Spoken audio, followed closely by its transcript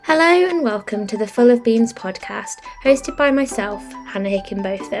Hello and welcome to the Full of Beans podcast, hosted by myself, Hannah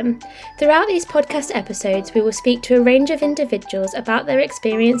Hickenbotham. Throughout these podcast episodes, we will speak to a range of individuals about their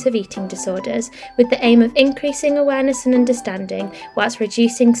experience of eating disorders with the aim of increasing awareness and understanding whilst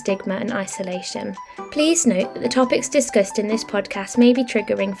reducing stigma and isolation. Please note that the topics discussed in this podcast may be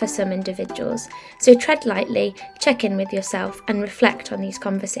triggering for some individuals, so tread lightly, check in with yourself and reflect on these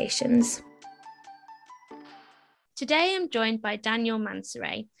conversations. Today I'm joined by Daniel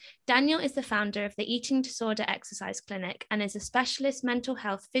Mansoray. Daniel is the founder of the Eating Disorder Exercise Clinic and is a specialist mental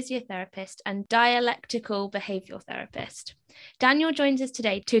health physiotherapist and dialectical behavioural therapist. Daniel joins us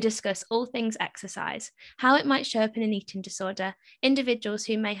today to discuss all things exercise, how it might show up in an eating disorder, individuals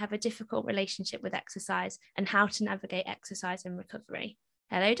who may have a difficult relationship with exercise, and how to navigate exercise and recovery.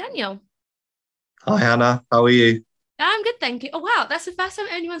 Hello, Daniel. Hi, Hannah. How are you? I'm good, thank you. Oh, wow, that's the first time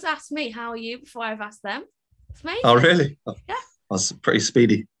anyone's asked me how are you before I've asked them. It's amazing. Oh, really? Yeah. That's pretty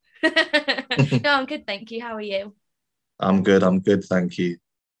speedy. No, I'm good, thank you. How are you? I'm good, thank you.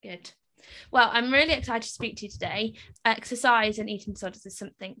 Good. Well, I'm really excited to speak to you today. Exercise and eating disorders is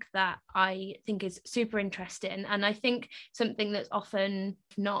something that I think is super interesting, and I think something that's often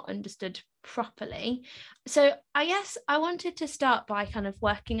not understood properly. So I guess I wanted to start by kind of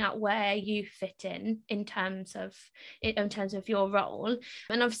working out where you fit in terms of your role.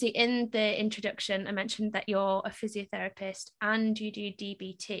 And obviously in the introduction, I mentioned that you're a physiotherapist and you do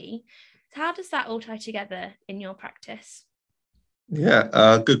DBT. So how does that all tie together in your practice?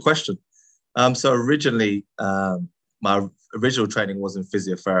 Yeah, good question. So originally, my original training was in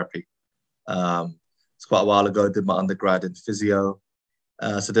physiotherapy. It's quite a while ago. I did my undergrad in physio.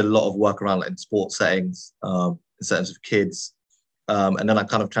 So did a lot of work around in sports settings, in settings of kids. And then I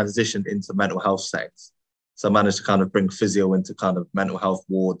kind of transitioned into mental health settings. So I managed to kind of bring physio into kind of mental health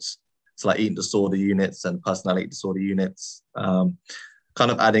wards. So like eating disorder units and personality disorder units, kind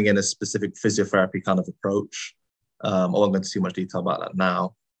of adding in a specific physiotherapy kind of approach. I won't go into too much detail about that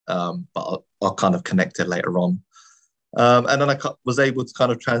now, but I'll kind of connect it later on. And then I was able to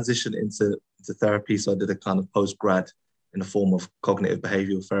kind of transition into therapy. So I did a kind of post-grad in the form of cognitive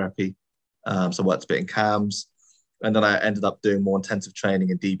behavioral therapy. So I worked a bit in CAMS. And then I ended up doing more intensive training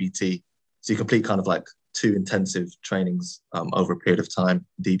in DBT. So you complete kind of like 2 intensive trainings over a period of time,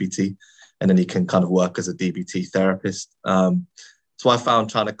 DBT. And then you can kind of work as a DBT therapist. So I found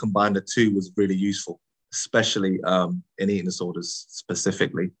trying to combine the two was really useful, especially in eating disorders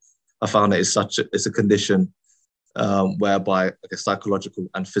specifically. I found that it's a condition whereby like, psychological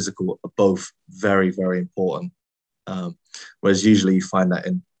and physical are both very, very important. Whereas usually you find that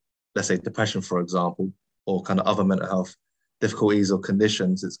in, let's say, depression, for example, or kind of other mental health difficulties or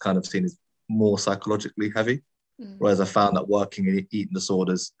conditions, it's kind of seen as more psychologically heavy. Whereas I found that working in eating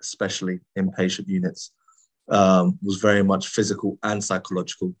disorders, especially inpatient units, was very much physical and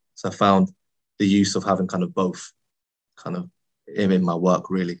psychological. So I found the use of having kind of both kind of in my work,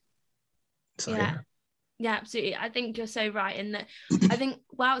 really. So, yeah, absolutely. I think you're so right in that. I think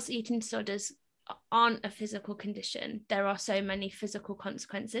whilst eating disorders aren't a physical condition, there are so many physical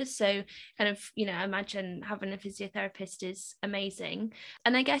consequences. So kind of, imagine having a physiotherapist is amazing.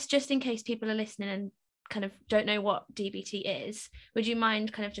 And I guess just in case people are listening and kind of don't know what DBT is, would you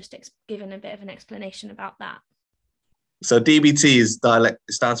mind kind of just giving a bit of an explanation about that? So DBT it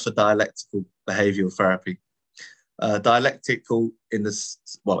stands for dialectical behavioral therapy. Dialectical in the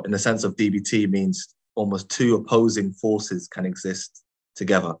sense of DBT means almost 2 opposing forces can exist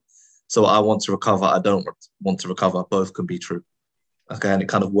together. So I want to recover, I don't want to recover, both can be true. Okay, and it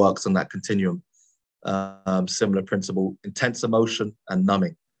kind of works on that continuum. Similar principle, intense emotion and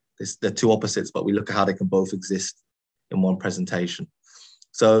numbing. They're 2 opposites, but we look at how they can both exist in one presentation.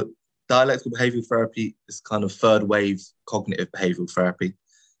 So dialectical behavioral therapy is kind of third wave cognitive behavioral therapy.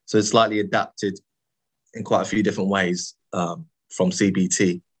 So it's slightly adapted in quite a few different ways from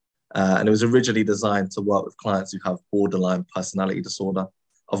CBT. And it was originally designed to work with clients who have borderline personality disorder,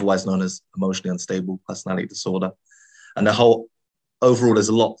 otherwise known as emotionally unstable personality disorder. And the whole overall,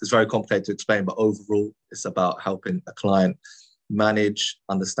 it's very complicated to explain, but overall it's about helping a client manage,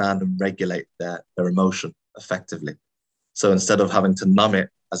 understand and regulate their emotion effectively. So instead of having to numb it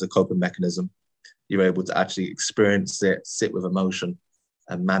as a coping mechanism, you're able to actually experience it, sit with emotion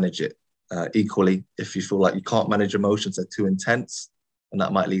and manage it equally. If you feel like you can't manage emotions, they're too intense, and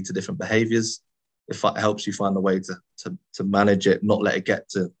that might lead to different behaviors. If it helps you find a way to manage it, not let it get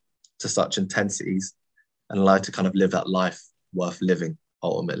to such intensities, and allow you to kind of live that life worth living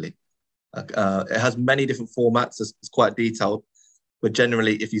ultimately. It has many different formats. It's quite detailed, but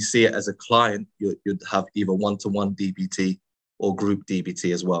generally, if you see it as a client, you'd have either one-to-one DBT or group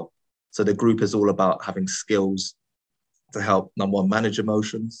DBT as well. So the group is all about having skills to help, number one, manage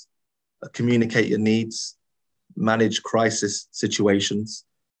emotions, communicate your needs, manage crisis situations,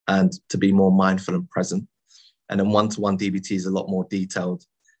 and to be more mindful and present. And then one-to-one DBT is a lot more detailed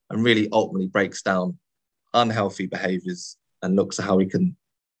and really ultimately breaks down unhealthy behaviors and looks at how we can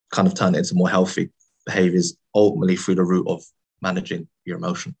kind of turn it into more healthy behaviors, ultimately through the route of managing your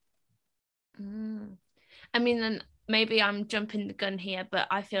emotion. I mean, then maybe I'm jumping the gun here, but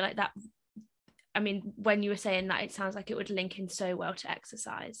I feel like that, I mean, when you were saying that, it sounds like it would link in so well to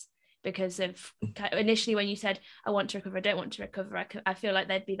exercise, because of initially when you said, I want to recover, I don't want to recover, I feel like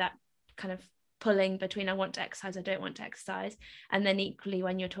there'd be that kind of pulling between I want to exercise, I don't want to exercise. And then equally,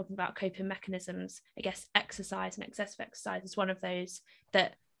 when you're talking about coping mechanisms, I guess exercise and excessive exercise is one of those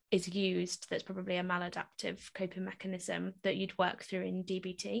that is used, that's probably a maladaptive coping mechanism that you'd work through in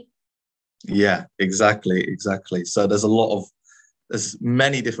DBT. Yeah, exactly. So there's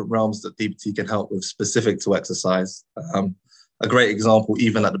many different realms that DBT can help with specific to exercise. A great example,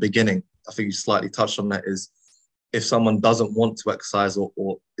 even at the beginning, I think you slightly touched on that, is if someone doesn't want to exercise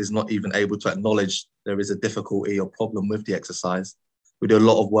or is not even able to acknowledge there is a difficulty or problem with the exercise, we do a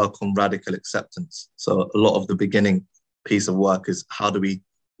lot of work on radical acceptance. So a lot of the beginning piece of work is how do we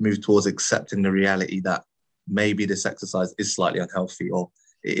move towards accepting the reality that maybe this exercise is slightly unhealthy, or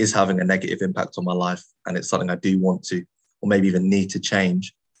it is having a negative impact on my life, and it's something I do want to, or maybe even need to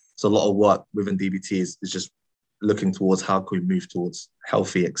change. So a lot of work within DBT is just looking towards how can we move towards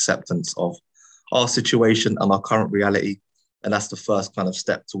healthy acceptance of our situation and our current reality. And that's the first kind of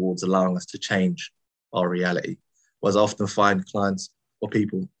step towards allowing us to change our reality. Whereas I often find clients or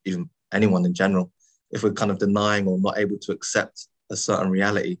people, even anyone in general, if we're kind of denying or not able to accept a certain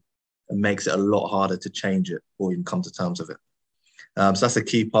reality, it makes it a lot harder to change it or even come to terms with it. So that's a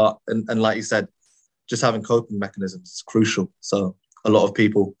key part. And like you said, just having coping mechanisms is crucial. So a lot of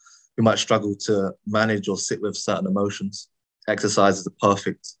people who might struggle to manage or sit with certain emotions, exercise is a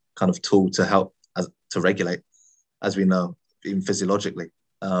perfect kind of tool to help to regulate, as we know, even physiologically.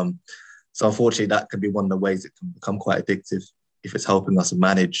 So unfortunately, that can be one of the ways it can become quite addictive if it's helping us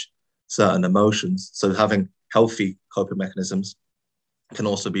manage certain emotions. So having healthy coping mechanisms can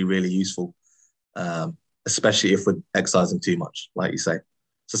also be really useful, especially if we're exercising too much, like you say.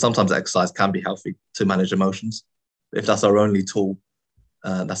 So sometimes exercise can be healthy to manage emotions. If that's our only tool,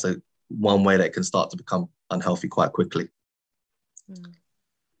 that's one way that it can start to become unhealthy quite quickly.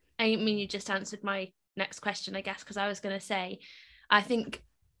 I mean, you just answered my next question, I guess, because I was going to say, I think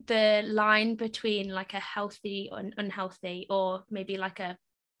the line between like a healthy and unhealthy, or maybe like a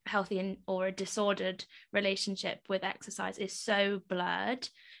healthy or a disordered relationship with exercise is so blurred.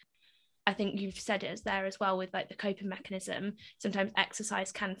 I think you've said it as there as well with like the coping mechanism. Sometimes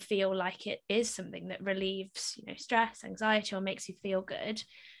exercise can feel like it is something that relieves, stress, anxiety, or makes you feel good.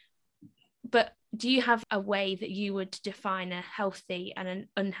 But do you have a way that you would define a healthy and an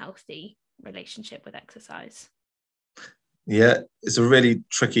unhealthy relationship with exercise? Yeah, it's a really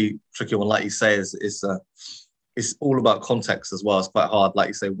tricky one. Like you say, it's all about context as well. It's quite hard. Like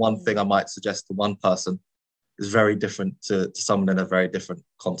you say, one thing I might suggest to one person is very different to someone in a very different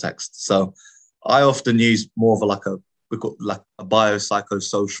context. So I often use more of a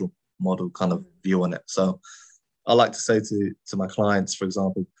biopsychosocial model kind of view on it. So I like to say to my clients, for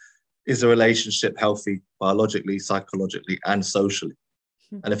example, is a relationship healthy biologically, psychologically, and socially?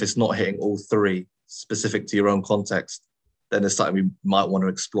 And if it's not hitting all three specific to your own context, then it's something we might want to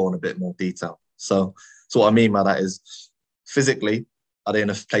explore in a bit more detail. So what I mean by that is physically, are they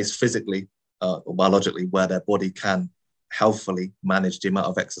in a place physically or biologically where their body can healthily manage the amount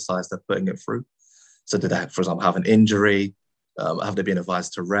of exercise they're putting it through? So did they, for example, have an injury? Have they been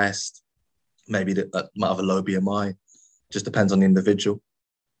advised to rest? Maybe they might have a low BMI. Just depends on the individual.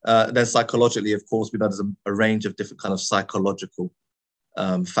 Then psychologically, of course, we know there's a range of different kind of psychological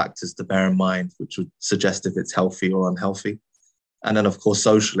factors to bear in mind, which would suggest if it's healthy or unhealthy. And then, of course,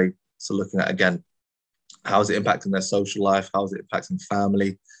 socially, so looking at, again, how is it impacting their social life? How is it impacting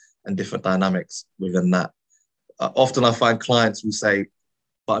family and different dynamics within that? Often I find clients will say,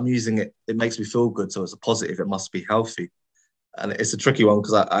 but I'm using it, it makes me feel good, so it's a positive, it must be healthy. And it's a tricky one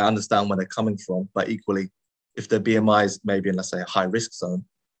because I understand where they're coming from, but equally, if their BMI is maybe in, let's say, a high risk zone,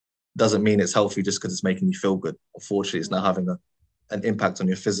 doesn't mean it's healthy just because it's making you feel good. Unfortunately, it's now having an impact on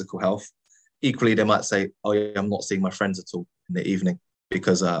your physical health. Equally, they might say, oh yeah, I'm not seeing my friends at all in the evening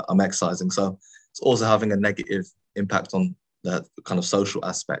because I'm exercising. So it's also having a negative impact on the kind of social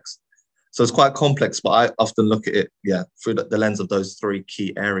aspects. So it's quite complex, but I often look at it, through the lens of those three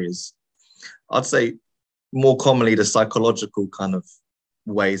key areas. I'd say more commonly, the psychological kind of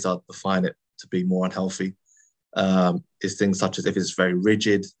ways I'd define it to be more unhealthy is things such as if it's very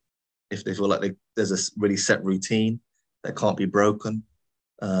rigid, if they feel like there's a really set routine, that can't be broken?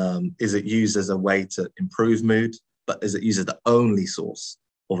 Is it used as a way to improve mood, but is it used as the only source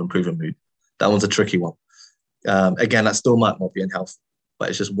of improving mood? That one's a tricky one. Again, that still might not be unhealthy, but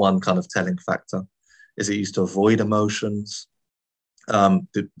it's just one kind of telling factor. Is it used to avoid emotions?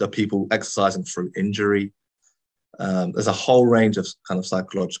 The people exercising through injury? There's a whole range of kind of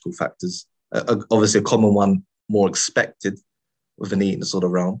psychological factors. Obviously, a common one, more expected with an eating disorder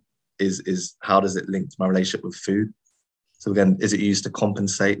realm, is how does it link to my relationship with food? So again, is it used to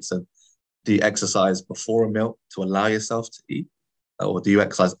compensate? So do you exercise before a meal to allow yourself to eat? Or do you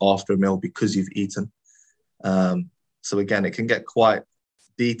exercise after a meal because you've eaten? So again, it can get quite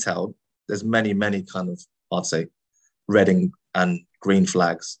detailed. There's many, many kind of, I'd say, red and green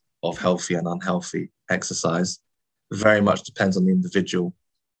flags of healthy and unhealthy exercise. Very much depends on the individual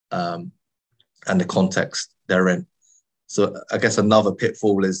and the context they're in. So I guess another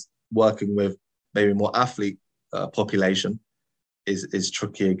pitfall is working with maybe more athlete population is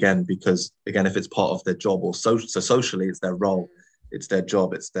tricky again, because again, if it's part of their job or so socially, it's their role, it's their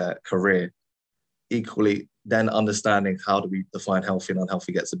job, it's their career. Equally, then understanding how do we define healthy and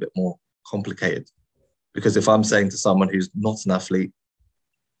unhealthy gets a bit more complicated. Because if I'm saying to someone who's not an athlete,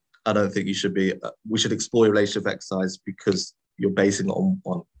 I don't think you should be, we should explore your relationship with exercise because you're basing it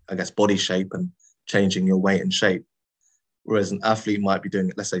on, I guess, body shape and changing your weight and shape. Whereas an athlete might be doing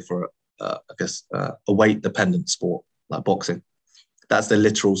it, let's say for, a weight dependent sport like boxing. That's the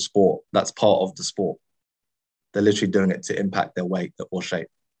literal sport. That's part of the sport. They're literally doing it to impact their weight or shape.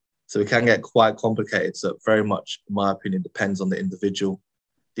 So it can get quite complicated. So very much, in my opinion, depends on the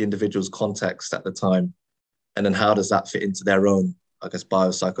individual's context at the time. And then how does that fit into their own, I guess,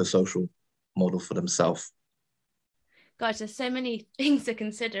 biopsychosocial model for themselves? Gosh, there's so many things to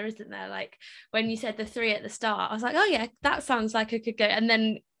consider, isn't there? Like when you said the 3 at the start, I was like, oh yeah, that sounds like it could go. And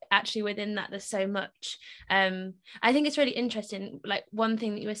then actually within that, there's so much. I think it's really interesting. Like one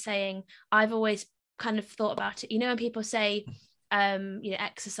thing that you were saying, I've always kind of thought about it. You know, when people say,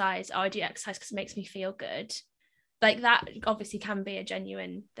 exercise, I do exercise because it makes me feel good. Like that obviously can be a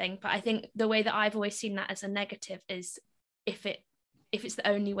genuine thing. But I think the way that I've always seen that as a negative is if it's the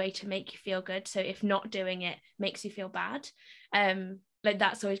only way to make you feel good. So if not doing it makes you feel bad, like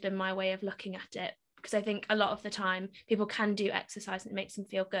that's always been my way of looking at it, because I think a lot of the time people can do exercise and it makes them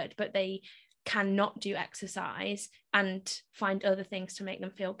feel good, but they cannot do exercise and find other things to make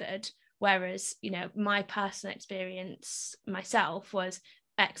them feel good. Whereas, my personal experience myself was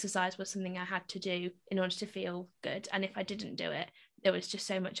exercise was something I had to do in order to feel good. And if I didn't do it, there was just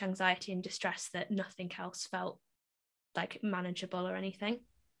so much anxiety and distress that nothing else felt like manageable or anything.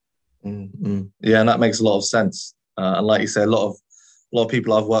 Mm-hmm. Yeah, and that makes a lot of sense. And like you say, a lot of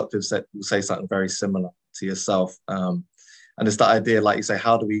people I've worked with will say something very similar to yourself. And it's that idea, like you say,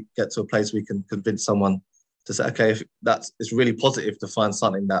 how do we get to a place we can convince someone to say, okay, it's really positive to find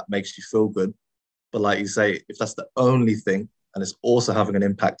something that makes you feel good. But like you say, if that's the only thing, and it's also having an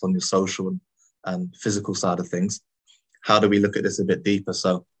impact on your social and physical side of things, how do we look at this a bit deeper?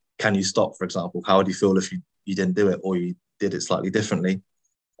 So can you stop, for example? How would you feel if you didn't do it, or you did it slightly differently,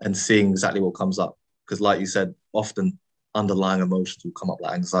 and seeing exactly what comes up? Because like you said, often underlying emotions will come up,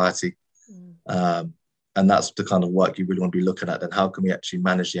 like anxiety. And that's the kind of work you really want to be looking at. Then how can we actually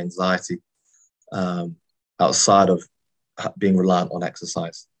manage the anxiety outside of being reliant on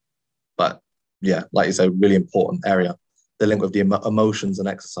exercise? But yeah, like you say, really important area. The link with the emotions and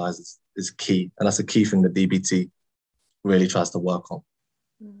exercise is key. And that's a key thing that DBT really tries to work on.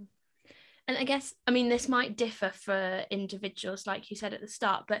 And I guess, this might differ for individuals, like you said at the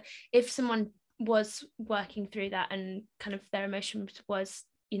start, but if someone was working through that and kind of their emotions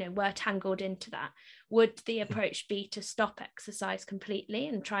were tangled into that, would the approach be to stop exercise completely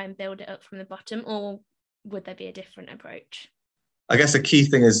and try and build it up from the bottom, or would there be a different approach? I guess the key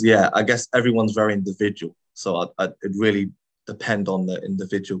thing is, I guess everyone's very individual. So it really depend on the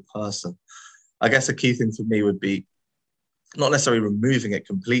individual person. I guess a key thing for me would be not necessarily removing it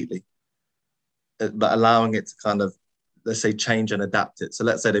completely, but allowing it to kind of, let's say, change and adapt it. So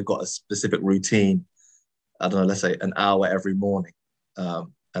let's say they've got a specific routine, I don't know, let's say an hour every morning,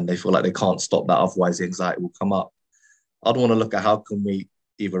 and they feel like they can't stop that, otherwise the anxiety will come up. I'd want to look at how can we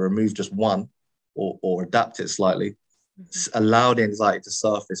either remove just one or adapt it slightly, allow the anxiety to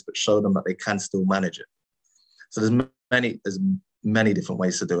surface, but show them that they can still manage it. So there's many different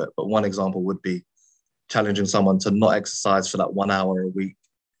ways to do it. But one example would be challenging someone to not exercise for that 1 hour a week,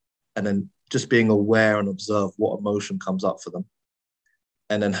 and then just being aware and observe what emotion comes up for them.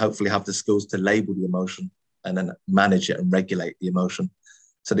 And then hopefully have the skills to label the emotion and then manage it and regulate the emotion.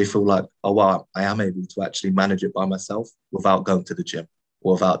 So they feel like, oh, wow, I am able to actually manage it by myself without going to the gym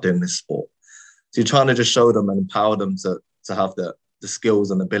or without doing this sport. So you're trying to just show them and empower them to have the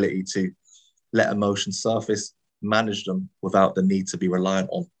skills and ability to let emotions surface, manage them without the need to be reliant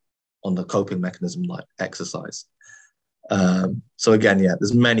on the coping mechanism like exercise. So again, yeah,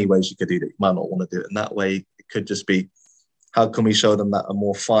 there's many ways you could do that. You might not want to do it in that way. It could just be, how can we show them that a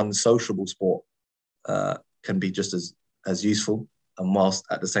more fun, sociable sport can be just as useful, and whilst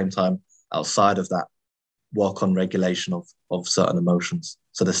at the same time, outside of that, work on regulation of certain emotions,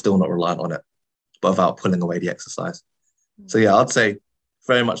 so they're still not reliant on it, but without pulling away the exercise. So yeah, I'd say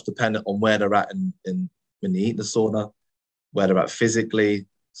very much dependent on where they're at in the eating disorder, where they're at physically,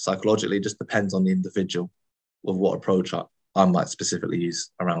 psychologically. Just depends on the individual of what approach I might specifically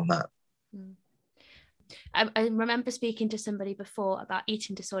use around that. I remember speaking to somebody before about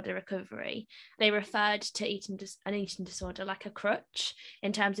eating disorder recovery. They referred to an eating disorder like a crutch,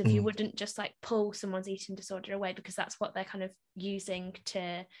 in terms of you wouldn't just like pull someone's eating disorder away, because that's what they're kind of using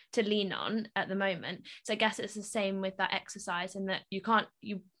to lean on at the moment. So I guess it's the same with that exercise, in that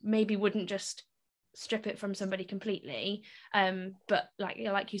you maybe wouldn't just strip it from somebody completely, but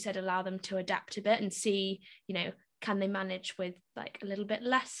like you said, allow them to adapt a bit and see, can they manage with like a little bit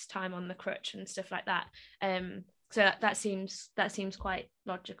less time on the crutch and stuff like that. So that seems quite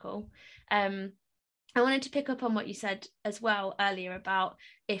logical. I wanted to pick up on what you said as well earlier about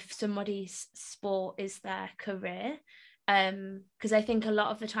if somebody's sport is their career, because I think a lot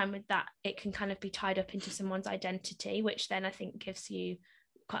of the time with that, it can kind of be tied up into someone's identity, which then I think gives you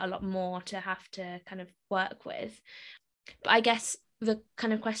quite a lot more to have to kind of work with. But I guess the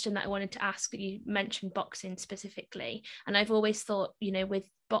kind of question that I wanted to ask, you mentioned boxing specifically, and I've always thought, with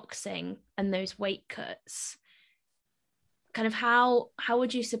boxing and those weight cuts, kind of how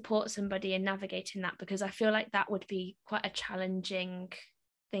would you support somebody in navigating that? Because I feel like that would be quite a challenging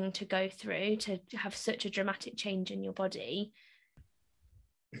thing to go through, to have such a dramatic change in your body.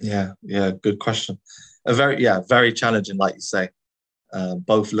 Yeah, good question. Very challenging, like you say.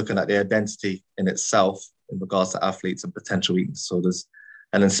 Both looking at the identity in itself in regards to athletes and potential eating disorders,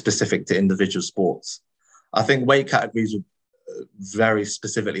 and then specific to individual sports. I think weight categories are very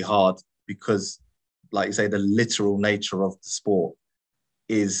specifically hard because, like you say, the literal nature of the sport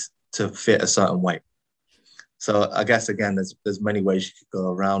is to fit a certain weight. So I guess, again, there's many ways you could go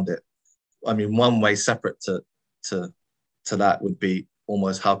around it. I mean, one way separate to that would be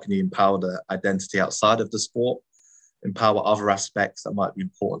almost, how can you empower the identity outside of the sport, empower other aspects that might be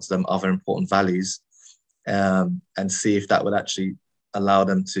important to them, other important values, and see if that would actually allow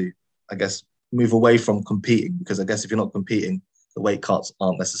them to, I guess, move away from competing. Because I guess if you're not competing, the weight cuts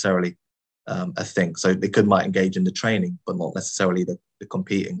aren't necessarily a thing. So they might engage in the training, but not necessarily the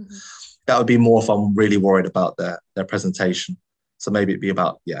competing. Mm-hmm. That would be more if I'm really worried about their presentation. So maybe it'd be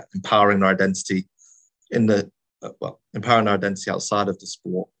about, empowering their identity empowering their identity outside of the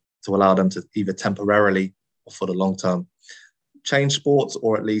sport, to allow them to either temporarily or for the long term change sports,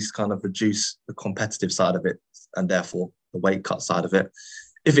 or at least kind of reduce the competitive side of it, and therefore the weight cut side of it.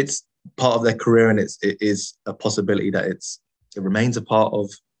 If it's part of their career and it is a possibility that it remains a part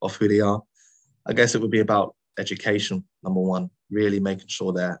of who they are, I guess it would be about education, number one, really making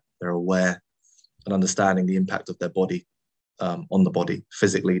sure they're aware and understanding the impact of their body on the body,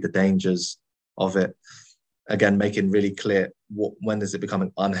 physically, the dangers of it. Again, making really clear when is it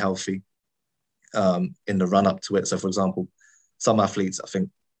becoming unhealthy in the run up to it. So, for example, some athletes, I think,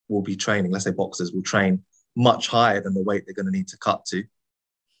 will be training, let's say boxers will train much higher than the weight they're going to need to cut to.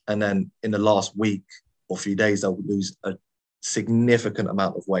 And then in the last week or few days, they'll lose a significant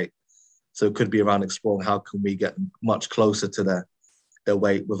amount of weight. So it could be around exploring how can we get much closer to their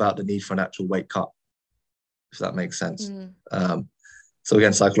weight without the need for an actual weight cut, if that makes sense. So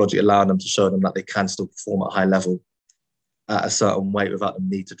again, psychologically allowing them to show them that they can still perform at a high level at a certain weight without the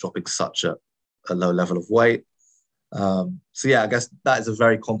need to dropping such a low level of weight. So yeah, I guess that is a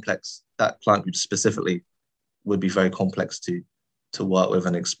very complex, that client group specifically would be very complex to work with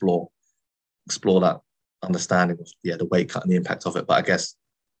and explore that understanding of the weight cut and the impact of it. But I guess,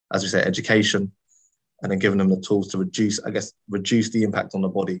 as we say, education, and then giving them the tools to reduce the impact on the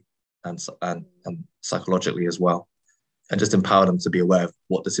body and psychologically as well, and just empower them to be aware of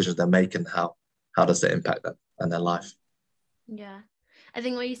what decisions they're making, how does that impact them and their life. Yeah, I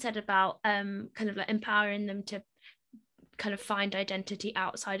think what you said about kind of like empowering them to kind of find identity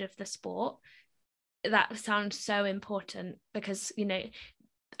outside of the sport, that sounds so important, because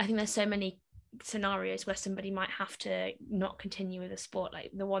I think there's so many scenarios where somebody might have to not continue with a sport.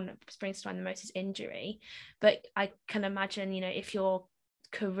 Like the one that springs to mind the most is injury, but I can imagine if your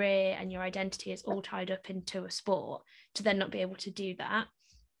career and your identity is all tied up into a sport, to then not be able to do that,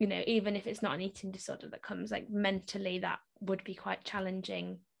 even if it's not an eating disorder that comes, like mentally, that would be quite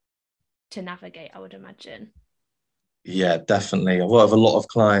challenging to navigate, I would imagine. Yeah, definitely. I've worked with a lot of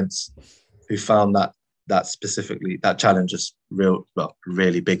clients who found that specifically that challenge is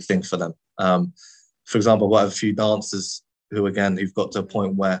really big thing for them. For example, I worked with a few dancers who've got to a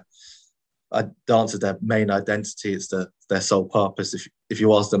point where dance is their main identity. It's their sole purpose. If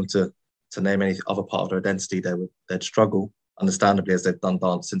you ask them to name any other part of their identity, they'd struggle, understandably, as they've done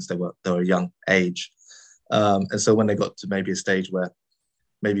dance since they were a young age. And so when they got to maybe a stage where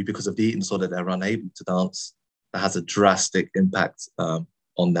maybe because of the eating disorder they're unable to dance, that has a drastic impact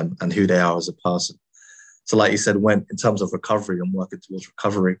on them and who they are as a person. So like you said, when in terms of recovery and working towards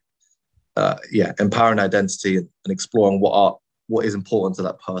recovery, empowering identity and exploring what is important to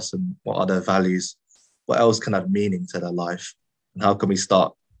that person, what are their values, what else can add meaning to their life, and how can we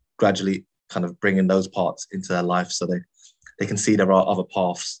start gradually kind of bringing those parts into their life so they can see there are other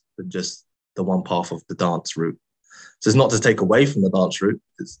paths than just the one path of the dance route. So it's not to take away from the dance route,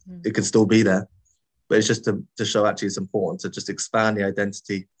 it can still be there, but it's just to show actually it's important to just expand the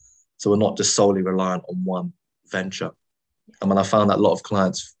identity so we're not just solely reliant on one venture. And when I found that a lot of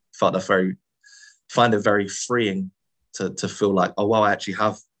clients find it very freeing to feel like, oh wow, I actually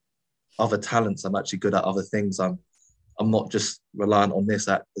have other talents. I'm actually good at other things. I'm not just reliant on this.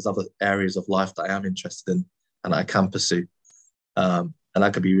 There's other areas of life that I am interested in and I can pursue. And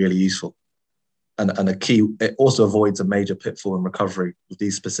that could be really useful. And a key, it also avoids a major pitfall in recovery with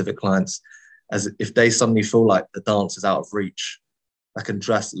these specific clients, as if they suddenly feel like the dance is out of reach, that can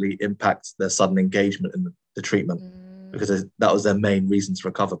drastically impact their sudden engagement in the treatment, because that was their main reason to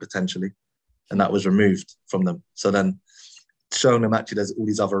recover potentially, and that was removed from them. So then showing them actually there's all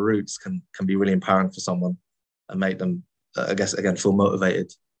these other routes can be really empowering for someone and make them, I guess, again, feel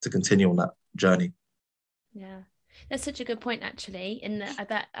motivated to continue on that journey. Yeah, that's such a good point, actually, in that I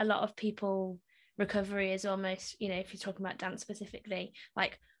bet a lot of people, recovery is almost, if you're talking about dance specifically,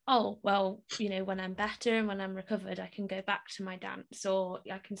 like, oh, well, when I'm better and when I'm recovered, I can go back to my dance, or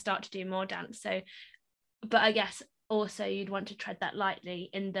I can start to do more dance. So, but I guess also you'd want to tread that lightly,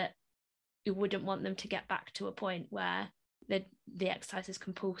 in that you wouldn't want them to get back to a point where the exercise is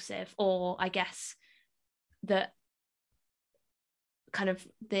compulsive, or I guess that kind of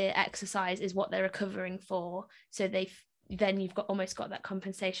the exercise is what they're recovering for. So then you've almost got that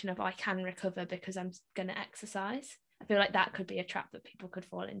compensation of, I can recover because I'm going to exercise. I feel like that could be a trap that people could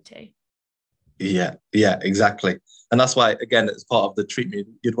fall into. Yeah, exactly. And that's why, again, as part of the treatment,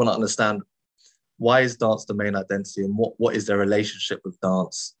 you'd want to understand, why is dance the main identity, and what is their relationship with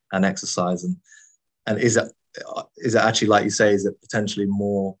dance and exercise, and is it actually, like you say, is it potentially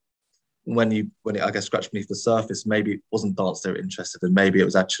more when it, I guess, scratched beneath the surface, maybe it wasn't dance they were interested in, maybe it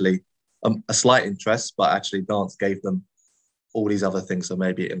was actually a slight interest, but actually dance gave them all these other things. So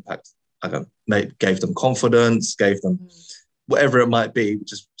maybe it gave them confidence, gave them whatever it might be,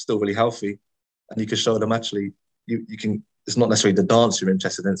 which is still really healthy. And you can show them actually, you can, it's not necessarily the dance you're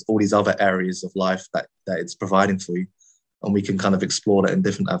interested in, it's all these other areas of life that it's providing for you. And we can kind of explore that in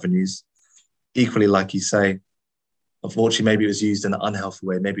different avenues. Equally, like you say, unfortunately, maybe it was used in an unhealthy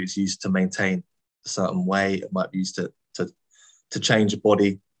way. Maybe it was used to maintain a certain way. It might be used to change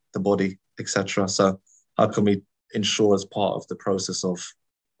the body, etc. So how can we ensure, as part of the process of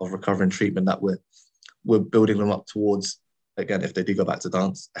recovery and treatment, that we're building them up towards, again, if they do go back to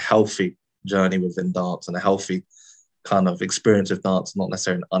dance, a healthy journey within dance and a healthy kind of experience with dance, not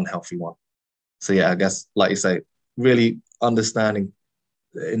necessarily an unhealthy one. So yeah, I guess, like you say, really understanding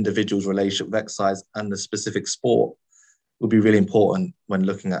the individual's relationship with exercise and the specific sport would be really important when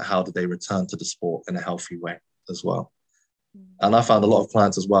looking at how do they return to the sport in a healthy way as well. And I found a lot of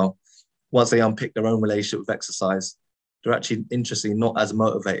clients as well, once they unpick their own relationship with exercise, they're actually, interestingly, not as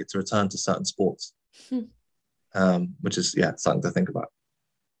motivated to return to certain sports, which is, something to think about.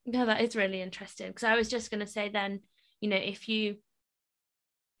 Yeah, that is really interesting, because I was just going to say then, if you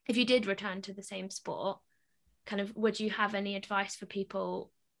did return to the same sport, kind of, would you have any advice for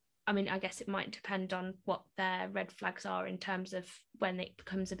people? I mean, I guess it might depend on what their red flags are in terms of when it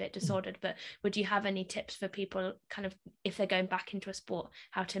becomes a bit disordered, but would you have any tips for people, kind of, if they're going back into a sport,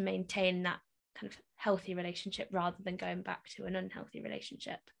 how to maintain that kind of healthy relationship rather than going back to an unhealthy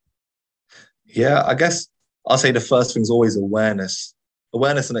relationship? Yeah, I guess I'll say the first thing is always awareness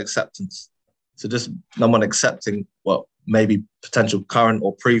and acceptance. So just someone accepting what maybe potential current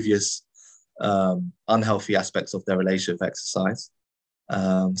or previous unhealthy aspects of their relationship with exercise.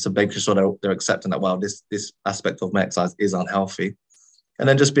 So making sure they're accepting that, well, this aspect of my exercise is unhealthy. And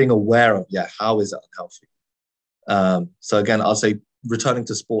then just being aware of, how is it unhealthy? So again, I'll say returning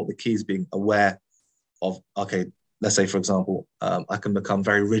to sport, the key is being aware of, okay, let's say, for example, I can become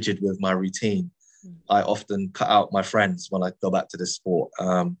very rigid with my routine. I often cut out my friends when I go back to this sport.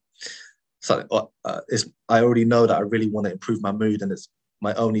 So I already know that I really want to improve my mood, and it's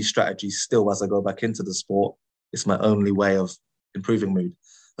my only strategy still as I go back into the sport. It's my only way of improving mood.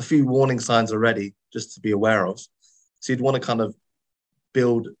 A few warning signs already, just to be aware of. So you'd want to kind of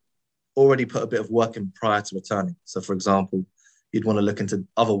already put a bit of work in prior to returning. So for example, you'd want to look into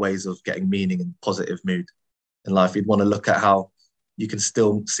other ways of getting meaning and positive mood in life. You'd want to look at how you can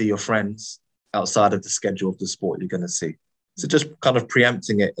still see your friends outside of the schedule of the sport you're going to see. So just kind of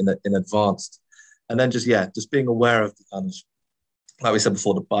preempting it in advance. And then just being aware of the kind of, like we said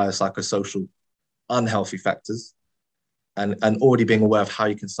before, the biopsychosocial unhealthy factors, and already being aware of how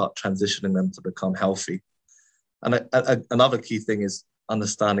you can start transitioning them to become healthy. And another key thing is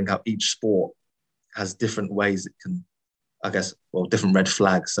understanding how each sport has different ways it can, I guess, well, different red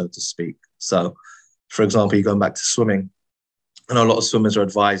flags, so to speak. So, for example, you're going back to swimming. I know a lot of swimmers are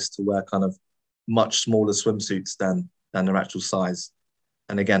advised to wear kind of much smaller swimsuits than their actual size.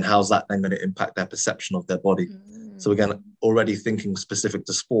 And again, how's that then going to impact their perception of their body? So again, already thinking specific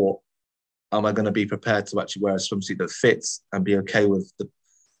to sport, am I going to be prepared to actually wear a swimsuit that fits and be okay with the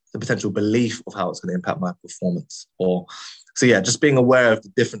potential belief of how it's going to impact my performance? Just being aware of the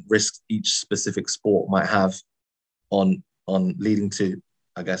different risks each specific sport might have on leading to,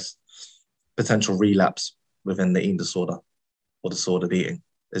 I guess, potential relapse within the eating disorder or disordered eating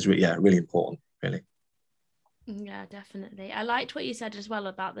is really important, really. Yeah, definitely. I liked what you said as well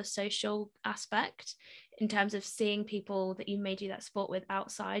about the social aspect in terms of seeing people that you may do that sport with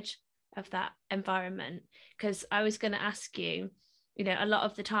outside of that environment. Because I was going to ask you, a lot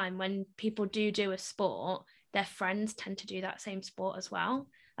of the time when people do a sport, their friends tend to do that same sport as well.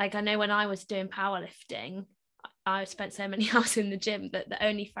 Like I know when I was doing powerlifting, I spent so many hours in the gym that the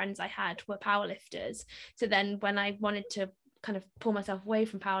only friends I had were powerlifters. So then when I wanted to kind of pull myself away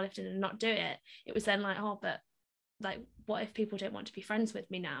from powerlifting and not do it, it was then like, oh, but like, what if people don't want to be friends with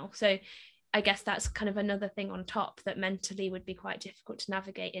me now? So I guess that's kind of another thing on top that mentally would be quite difficult to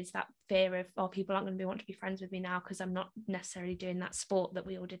navigate, is that fear of, oh, people aren't going to want to be friends with me now because I'm not necessarily doing that sport that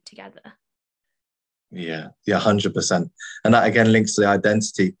we all did together. Yeah, 100%. And that again links to the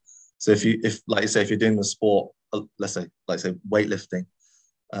identity. So if you're doing the sport, let's say weightlifting,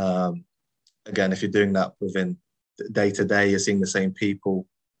 again, if you're doing that within day to day, you're seeing the same people,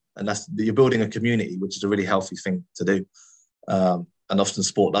 and you're building a community, which is a really healthy thing to do. And often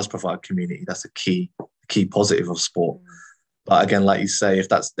sport does provide community. That's a key positive of sport. But again, like you say, if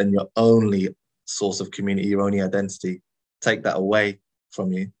that's then your only source of community, your only identity, take that away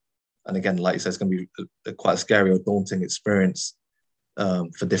from you. And again, like you said, it's going to be quite a scary or daunting experience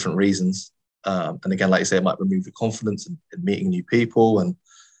for different reasons. And again, like you say, it might remove your confidence in meeting new people,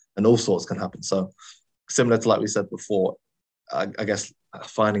 and all sorts can happen. So similar to like we said before, I guess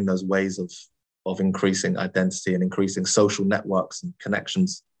finding those ways of increasing identity and increasing social networks and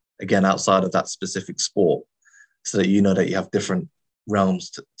connections, again, outside of that specific sport, so that you know that you have different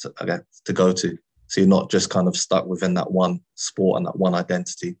realms to go to. So you're not just kind of stuck within that one sport and that one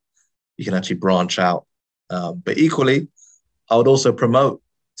identity. You can actually branch out. But equally, I would also promote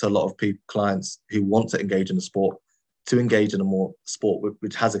to a lot of clients who want to engage in the sport to engage in a more sport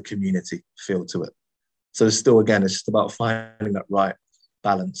which has a community feel to it. So still, again, it's just about finding that right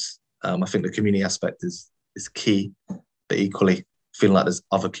balance. I think the community aspect is key, but equally feeling like there's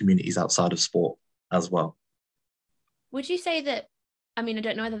other communities outside of sport as well. Would you say that, I mean, I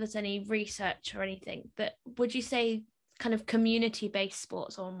don't know whether there's any research or anything, but would you say kind of community-based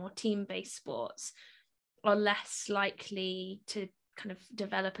sports or more team-based sports are less likely to kind of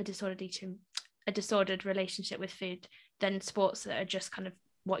develop a disordered relationship with food than sports that are just kind of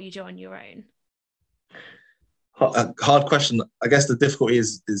what you do on your own? Hard question. I guess the difficulty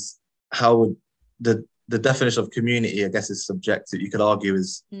is how would the definition of community, I guess, is subjective. You could argue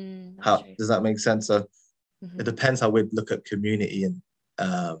is how true. Does that make sense? So it depends how we'd look at community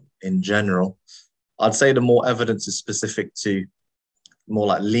in general. I'd say the more evidence is specific to more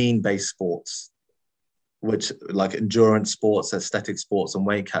like lean-based sports, which like endurance sports, aesthetic sports, and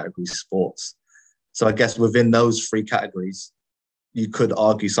weight category sports. So I guess within those three categories, you could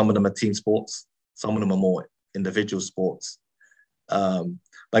argue some of them are team sports, some of them are more individual sports.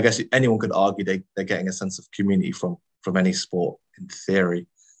 But I guess anyone could argue they're getting a sense of community from any sport in theory.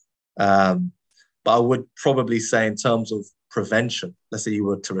 But I would probably say in terms of prevention, let's say you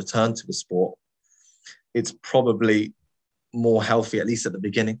were to return to the sport, it's probably more healthy, at least at the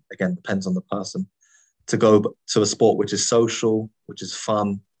beginning, again, depends on the person, to go to a sport which is social, which is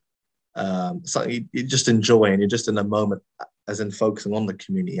fun, something you just enjoy and you're just in a moment, as in focusing on the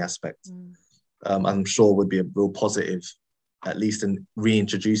community aspect. I'm sure would be a real positive, at least in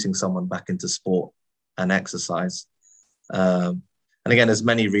reintroducing someone back into sport and exercise. And again, there's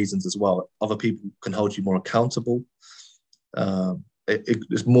many reasons as well. Other people can hold you more accountable.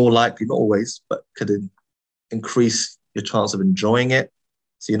 It's more likely, not always, but could increase your chance of enjoying it.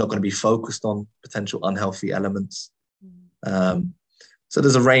 So you're not going to be focused on potential unhealthy elements. So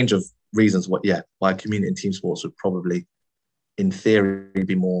there's a range of reasons why community and team sports would probably, in theory,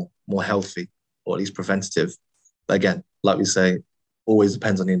 be more healthy, or at least preventative. But again, like we say, always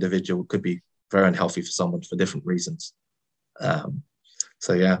depends on the individual. It could be very unhealthy for someone for different reasons.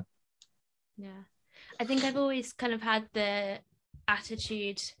 So yeah. I think I've always kind of had the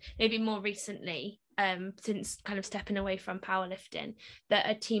attitude, maybe more recently, since kind of stepping away from powerlifting, that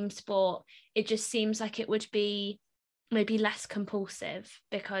a team sport, it just seems like it would be maybe less compulsive,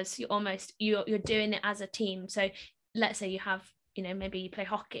 because you're doing it as a team. So let's say you have, maybe you play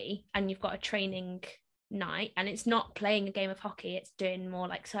hockey and you've got a training night, and it's not playing a game of hockey, it's doing more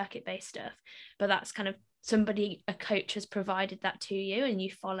like circuit based stuff, but that's kind of a coach has provided that to you, and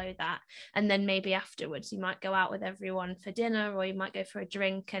you follow that. And then maybe afterwards you might go out with everyone for dinner, or you might go for a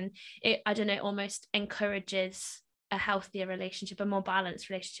drink, and it almost encourages a healthier relationship, a more balanced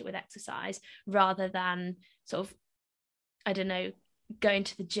relationship with exercise, rather than sort of, going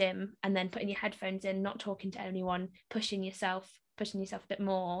to the gym and then putting your headphones in, not talking to anyone, pushing yourself a bit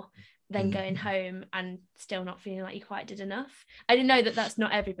more, then going home and still not feeling like you quite did enough. I don't know that that's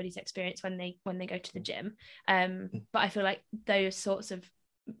not everybody's experience when they go to the gym, but I feel like those sorts of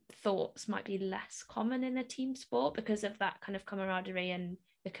thoughts might be less common in a team sport because of that kind of camaraderie and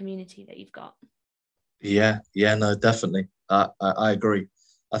the community that you've got. No, definitely. I agree.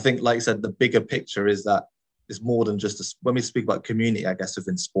 I think, like you said, the bigger picture is that it's more than just when we speak about community, I guess,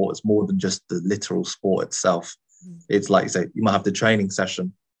 within sport, it's more than just the literal sport itself. It's like you say, you might have the training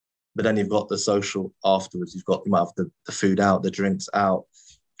session, but then you've got the social afterwards. You might have the food out, the drinks out,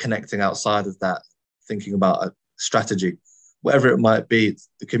 connecting outside of that, thinking about a strategy, whatever it might be.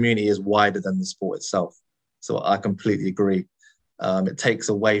 The community is wider than the sport itself. So I completely agree. It takes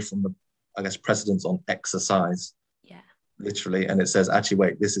away from the, I guess, precedence on exercise. Literally, and it says, actually,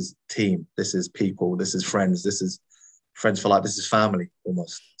 wait, this is team, this is people, this is friends, this is friends for life, this is family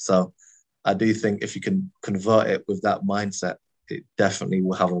almost. So I do think if you can convert it with that mindset, it definitely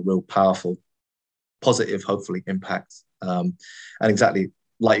will have a real powerful, positive, hopefully, impact. And exactly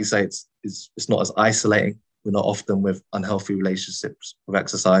like you say, it's not as isolating. We're not often with unhealthy relationships with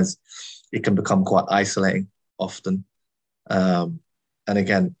exercise. It can become quite isolating often. And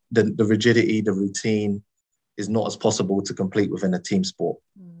again, the rigidity, the routine, is not as possible to complete within a team sport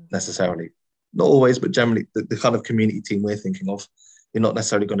necessarily. Not always, but generally the kind of community team we're thinking of, you're not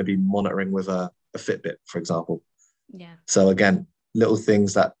necessarily going to be monitoring with a Fitbit, for example. So again, little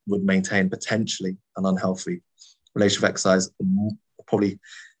things that would maintain potentially an unhealthy relationship with exercise are probably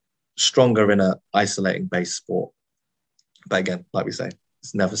stronger in an isolating based sport. But again, like we say,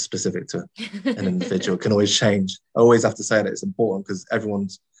 it's never specific to an individual. It can always change. I always have to say that it's important because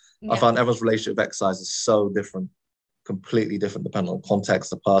I find everyone's relationship with exercise is so different, completely different, depending on context,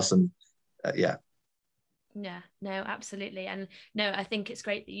 the person. No, absolutely. And no, I think it's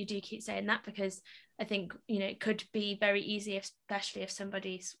great that you do keep saying that, because I think, it could be very easy, especially if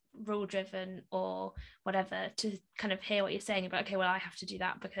somebody's rule driven or whatever, to kind of hear what you're saying about, okay, well, I have to do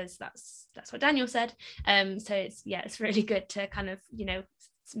that because that's what Daniel said. So it's really good to kind of,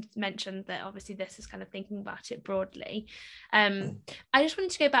 mentioned that obviously this is kind of thinking about it broadly. I just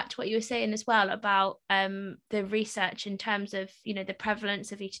wanted to go back to what you were saying as well about the research in terms of the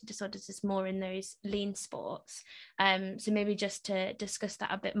prevalence of eating disorders is more in those lean sports, so maybe just to discuss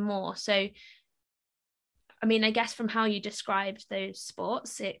that a bit more. So I mean, I guess from how you described those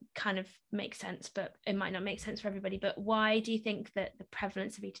sports, it kind of makes sense, but it might not make sense for everybody. But why do you think that the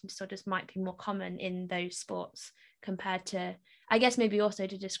prevalence of eating disorders might be more common in those sports compared to, I guess, maybe also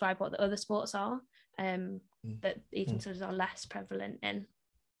to describe what the other sports are that eating disorders are less prevalent in?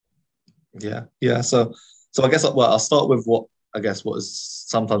 So I guess, well, I'll start with what is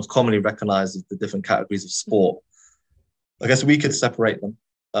sometimes commonly recognized as the different categories of sport. I guess we could separate them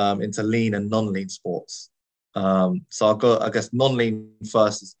into lean and non-lean sports. So I'll go, I guess, non-lean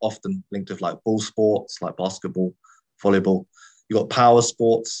first is often linked with like ball sports, like basketball, volleyball. You've got power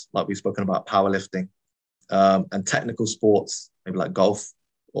sports, like we've spoken about, powerlifting, and technical sports, maybe like golf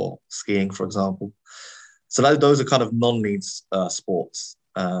or skiing, for example. So those are kind of non-lean sports.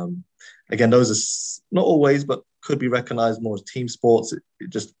 Again, those are not always, but could be recognized more as team sports. It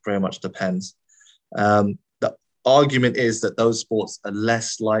just very much depends. The argument is that those sports are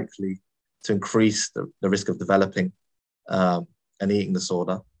less likely to increase the risk of developing an eating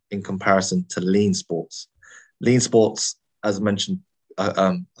disorder in comparison to lean sports. Lean sports, as mentioned,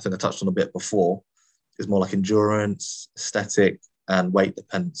 I think I touched on a bit before, is more like endurance, aesthetic, and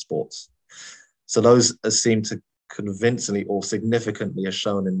weight-dependent sports. So those seem to convincingly or significantly are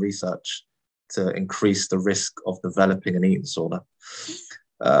shown in research to increase the risk of developing an eating disorder.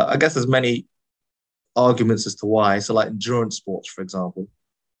 I guess there's many arguments as to why. So like endurance sports, for example,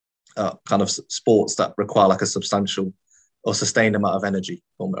 kind of sports that require like a substantial or sustained amount of energy,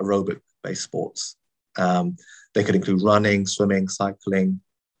 from aerobic-based sports. They could include running, swimming, cycling,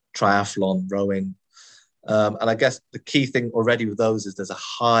 triathlon, rowing. And I guess the key thing already with those is there's a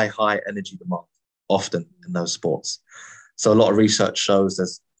high energy demand often in those sports. So a lot of research shows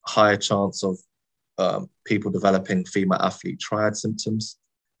there's a higher chance of people developing female athlete triad symptoms,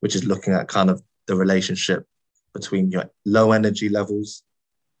 which is looking at kind of the relationship between your low energy levels,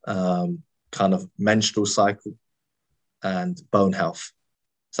 kind of menstrual cycle, and bone health.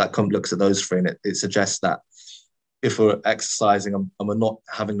 So that looks at those three, and it suggests that if we're exercising and we're not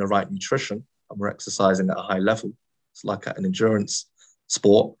having the right nutrition and we're exercising at a high level, it's like at an endurance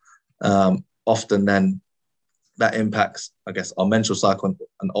sport, often then that impacts, I guess, our menstrual cycle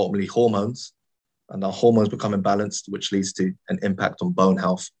and ultimately hormones, and our hormones become imbalanced, which leads to an impact on bone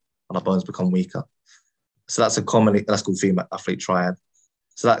health, and our bones become weaker. So that's called female athlete triad.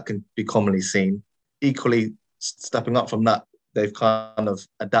 So that can be commonly seen. Equally, stepping up from that, they've kind of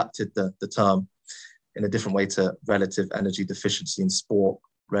adapted the term in a different way to relative energy deficiency in sport,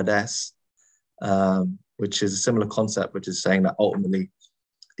 RED-S, which is a similar concept, which is saying that ultimately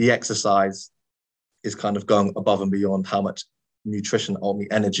the exercise is kind of going above and beyond how much nutrition,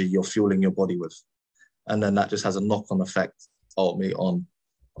 ultimately energy you're fueling your body with. And then that just has a knock-on effect ultimately on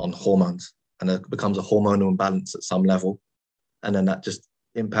hormones. And it becomes a hormonal imbalance at some level. And then that just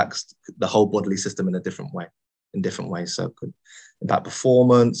impacts the whole bodily system in different ways. So it could impact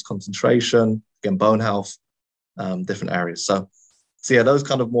performance, concentration, again, bone health, different areas. So yeah, those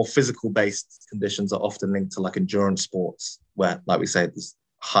kind of more physical-based conditions are often linked to like endurance sports, where, like we say, there's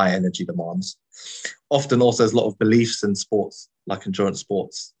high energy demands. Often also there's a lot of beliefs in sports, like endurance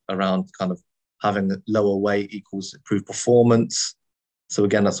sports, around kind of having a lower weight equals improved performance. So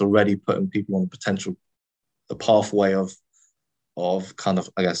again, that's already putting people on the pathway of kind of,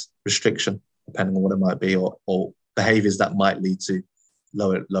 I guess, restriction, depending on what it might be, or behaviors that might lead to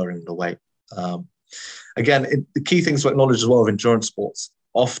lowering the weight. Again, the key things to acknowledge as well of endurance sports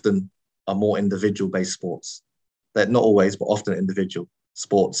often are more individual-based sports. They're not always, but often individual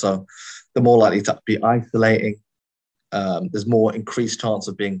sports. So they're more likely to be isolating. There's more increased chance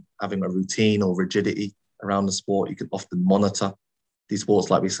of having a routine or rigidity around the sport. You can often monitor these sports,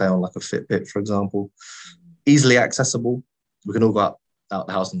 like we say, on like a Fitbit, for example. Easily accessible. We can all go out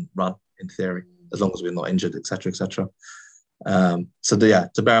the house and run, in theory, as long as we're not injured, etc., etc.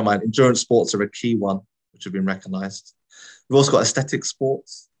 To bear in mind, endurance sports are a key one, which have been recognised. We've also got aesthetic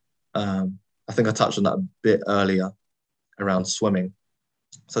sports. I think I touched on that a bit earlier around swimming.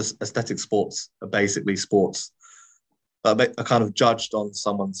 So aesthetic sports are basically sports that are kind of judged on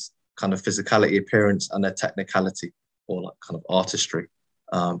someone's kind of physicality, appearance, and their technicality, or like kind of artistry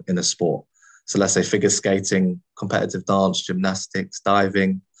in a sport. So let's say figure skating, competitive dance, gymnastics,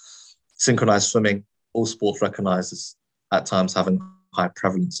 diving, synchronized swimming, all sports recognized as at times having high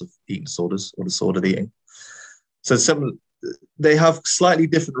prevalence of eating disorders or disordered eating. So they have slightly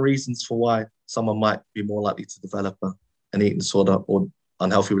different reasons for why someone might be more likely to develop an eating disorder or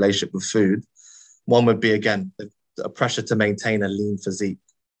unhealthy relationship with food. One would be, again, a pressure to maintain a lean physique.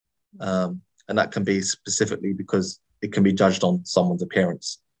 And that can be specifically because it can be judged on someone's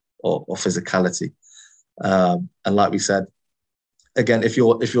appearance or physicality. And like we said, again, if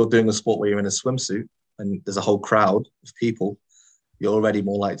you're doing a sport where you're in a swimsuit and there's a whole crowd of people, you're already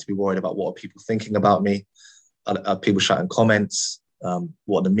more likely to be worried about what are people thinking about me, are people shouting comments,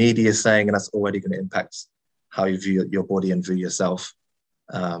 what the media is saying, and that's already going to impact how you view your body and view yourself.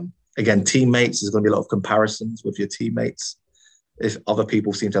 Again, teammates, there's going to be a lot of comparisons with your teammates. If other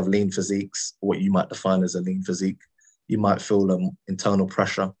people seem to have lean physiques, or what you might define as a lean physique, you might feel internal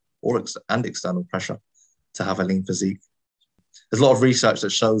pressure and external pressure to have a lean physique. There's a lot of research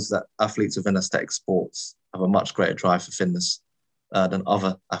that shows that athletes within aesthetic sports have a much greater drive for fitness than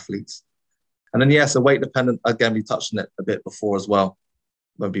other athletes. And then, yes, a weight dependent, again, we touched on it a bit before as well,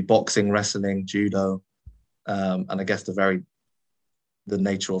 maybe boxing, wrestling, judo, and I guess the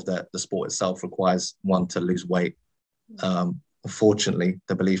nature of the sport itself requires one to lose weight. Unfortunately,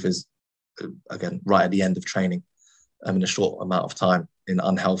 the belief is, again, right at the end of training, in a short amount of time in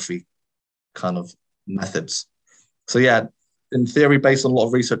unhealthy kind of methods. So yeah, in theory, based on a lot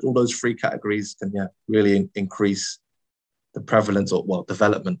of research, all those three categories can really increase the prevalence or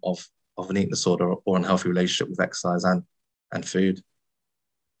development of an eating disorder or unhealthy relationship with exercise and food.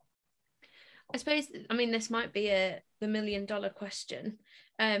 I suppose, I mean, this might be a the $1 million question.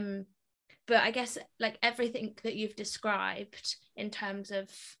 But I guess like everything that you've described in terms of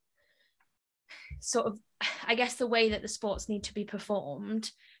sort of, I guess the way that the sports need to be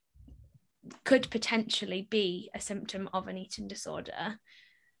performed could potentially be a symptom of an eating disorder.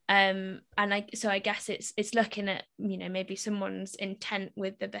 And I guess it's looking at, you know, maybe someone's intent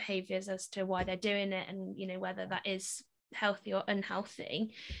with the behaviors as to why they're doing it, and, you know, whether that is healthy or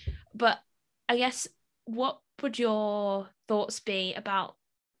unhealthy. But I guess, what would your thoughts be about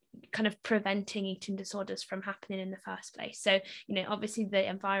kind of preventing eating disorders from happening in the first place? So, you know, obviously the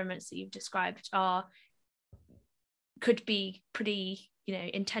environments that you've described could be pretty, you know,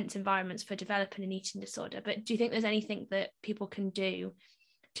 intense environments for developing an eating disorder. But do you think there's anything that people can do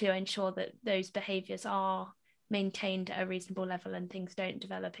to ensure that those behaviors are maintained at a reasonable level and things don't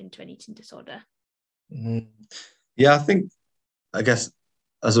develop into an eating disorder? Yeah, I guess,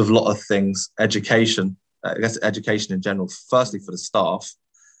 as with a lot of things, education in general, firstly for the staff,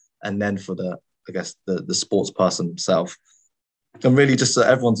 and then for the sports person himself, and really just so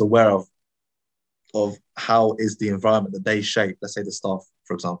everyone's aware of how is the environment that they shape. Let's say the staff,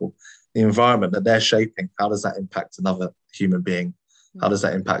 for example, the environment that they're shaping, how does that impact another human being? How does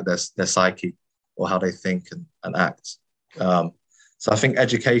that impact their psyche, or how they think and act? So I think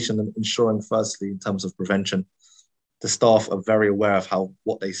education and ensuring, firstly, in terms of prevention, the staff are very aware of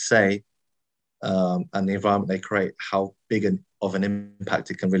what they say, and the environment they create, how big of an impact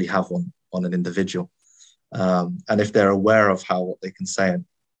it can really have on an individual. And if they're aware of how what they can say and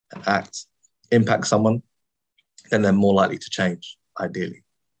act impact someone, then they're more likely to change, ideally.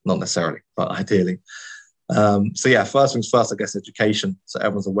 Not necessarily, but ideally. So yeah, first things first, I guess, education. So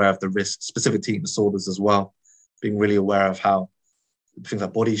everyone's aware of the risks specific to eating disorders as well, being really aware of how things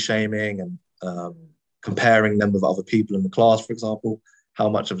like body shaming and comparing them with other people in the class, for example, how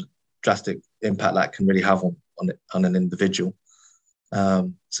much of a drastic impact that can really have on an individual.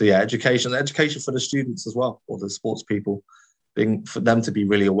 So yeah, education for the students as well, or the sports people, for them to be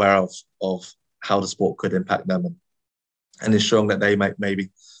really aware of how the sport could impact them, and ensuring that they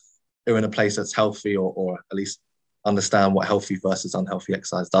maybe are in a place that's healthy, or at least understand what healthy versus unhealthy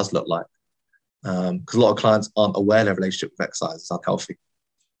exercise does look like. Because a lot of clients aren't aware their relationship with exercise is unhealthy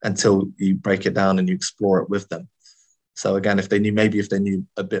until you break it down and you explore it with them. So again, if they knew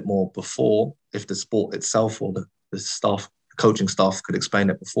a bit more before, if the sport itself or the staff, the coaching staff could explain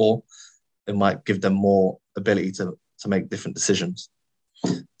it before, it might give them more ability to make different decisions.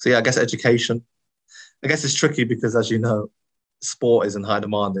 So yeah, I guess education. I guess it's tricky because, as you know, sport is in high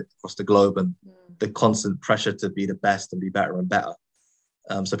demand across the globe, and the constant pressure to be the best and be better and better.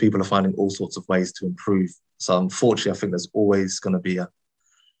 So people are finding all sorts of ways to improve. So unfortunately, I think there's always going to be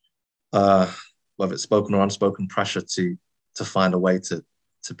whether it's spoken or unspoken pressure to find a way to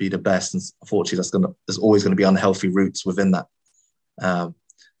be the best. And unfortunately, there's always going to be unhealthy roots within that. But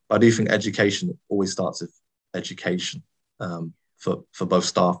I do think education always starts with education, for both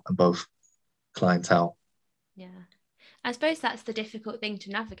staff and both clientele. Yeah. I suppose that's the difficult thing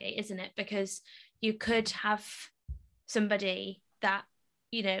to navigate, isn't it? Because you could have somebody that,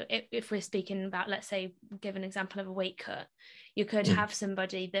 you know, if we're speaking about, let's say, give an example of a weight cut, you could have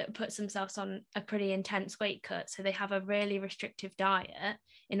somebody that puts themselves on a pretty intense weight cut. So they have a really restrictive diet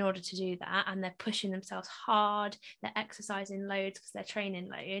in order to do that. And they're pushing themselves hard. They're exercising loads because they're training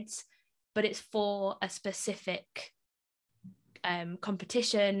loads, but it's for a specific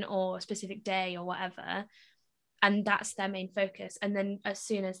competition or a specific day or whatever. And that's their main focus. And then as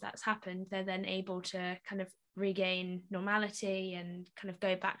soon as that's happened, they're then able to kind of regain normality and kind of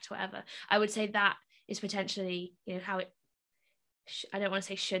go back to whatever. I would say that is potentially, you know, how it, I don't want to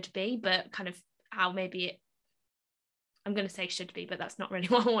say should be, but kind of how maybe it, I'm going to say should be, but that's not really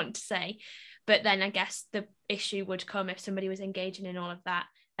what I want to say. But then I guess the issue would come if somebody was engaging in all of that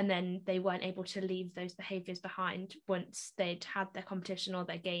and then they weren't able to leave those behaviors behind once they'd had their competition or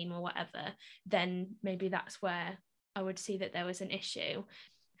their game or whatever, then maybe that's where I would see that there was an issue.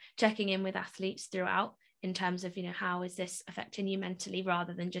 Checking in with athletes throughout in terms of, you know, how is this affecting you mentally,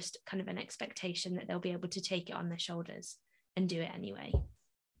 rather than just kind of an expectation that they'll be able to take it on their shoulders and do it anyway.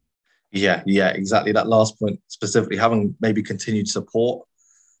 Yeah, exactly. That last point specifically, having maybe continued support.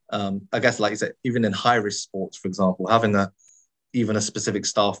 I guess, like you said, even in high-risk sports, for example, having even a specific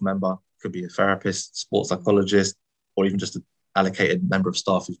staff member, could be a therapist, sports psychologist, or even just an allocated member of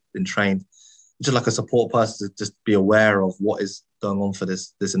staff who's been trained, just like a support person to just be aware of what is going on for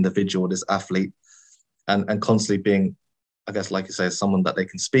this individual, this athlete, and constantly being, I guess, like you say, someone that they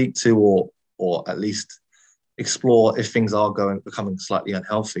can speak to, or at least explore if things are becoming slightly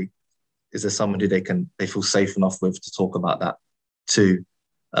unhealthy. Is there somebody they feel safe enough with to talk about that to,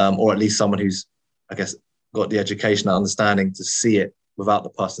 or at least someone who's, I guess, got the education and understanding to see it without the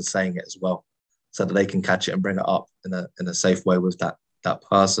person saying it as well, so that they can catch it and bring it up in a safe way with that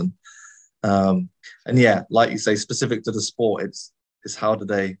person. And yeah, like you say, specific to the sport, it's how do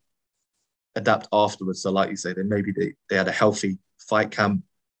they adapt afterwards. So like you say, they had a healthy fight camp,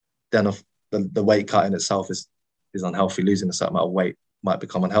 then the weight cut in itself is unhealthy. Losing a certain amount of weight might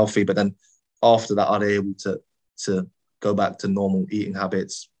become unhealthy, but then after that, are they able to go back to normal eating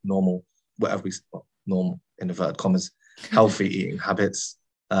habits, normal whatever normal in inverted commas, healthy eating habits,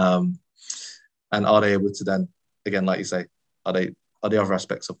 and are they able to then, again, like you say, are the other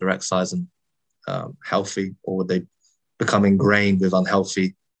aspects of their exercise and healthy, or would they become ingrained with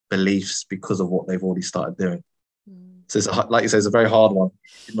unhealthy beliefs because of what they've already started doing? So it's like you say, it's a very hard one.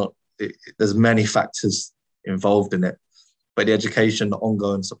 There's many factors involved in it, but the education, the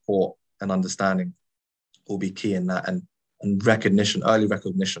ongoing support and understanding will be key in that, and recognition, early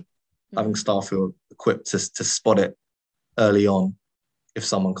recognition, having staff who are equipped to spot it early on if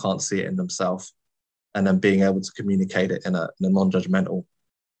someone can't see it in themselves, and then being able to communicate it in a non-judgmental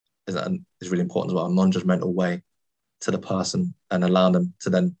is really important as well, a non-judgmental way to the person, and allowing them to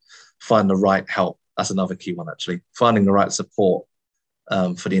then find the right help. That's another key one, actually, finding the right support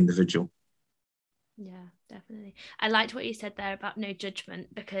for the individual. Yeah, definitely. I liked what you said there about no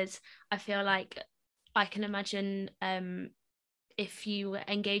judgment, because I feel like I can imagine if you were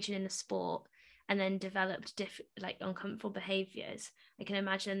engaging in a sport and then developed like uncomfortable behaviors, I can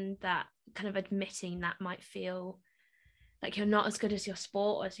imagine that kind of admitting that might feel like you're not as good as your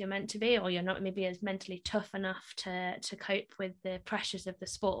sport as you're meant to be, or you're not maybe as mentally tough enough to cope with the pressures of the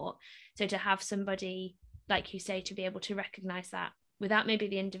sport. So to have somebody, like you say, to be able to recognize that without maybe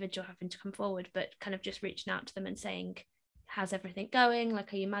the individual having to come forward, but kind of just reaching out to them and saying, how's everything going?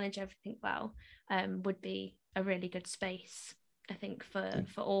 Like, are you manage everything well? Would be a really good space, I think, for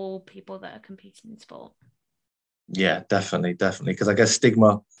all people that are competing in sport. Yeah, definitely. Because I guess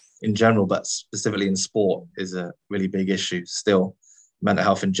stigma in general, but specifically in sport, is a really big issue still. Mental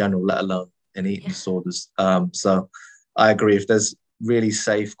health in general, let alone in eating disorders. So I agree. If there's really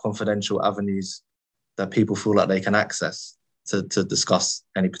safe, confidential avenues that people feel like they can access to discuss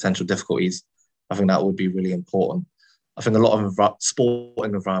any potential difficulties, I think that would be really important. I think a lot of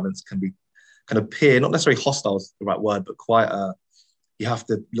sporting environments can appear not necessarily hostile is the right word, but quite you have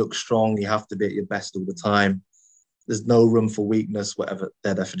to look strong, you have to be at your best all the time. There's no room for weakness, whatever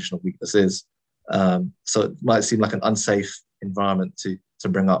their definition of weakness is. So it might seem like an unsafe environment to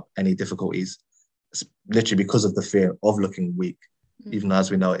bring up any difficulties. It's literally because of the fear of looking weak, even though,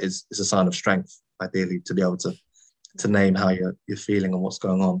 as we know, it's a sign of strength, ideally, to be able to name how you're feeling and what's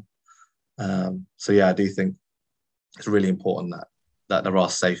going on. So yeah, I do think it's really important that there are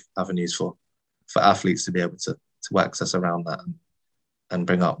safe avenues for athletes to be able to access around that and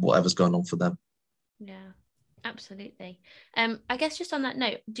bring up whatever's going on for them. Yeah, absolutely. I guess just on that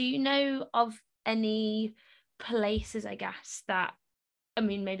note, do you know of any places, I guess, that, I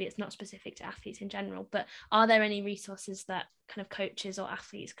mean, maybe it's not specific to athletes in general, but are there any resources that kind of coaches or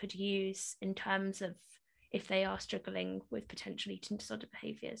athletes could use in terms of if they are struggling with potential eating disorder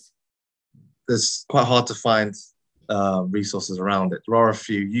behaviours? It's quite hard to find resources around it. There are a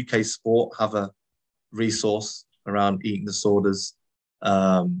few. UK Sport have a resource around eating disorders.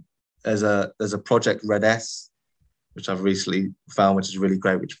 There's a project Red S, which I've recently found, which is really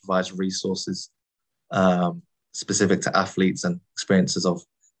great, which provides resources specific to athletes and experiences of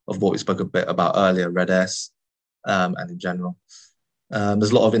what we spoke a bit about earlier, Red S, and in general.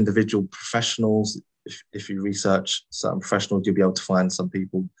 There's a lot of individual professionals. If you research certain professionals, you'll be able to find some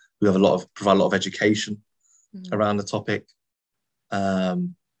people who have provide a lot of education around the topic.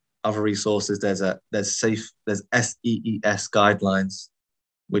 Other resources, there's SEES guidelines,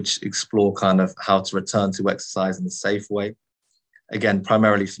 which explore kind of how to return to exercise in a safe way. Again,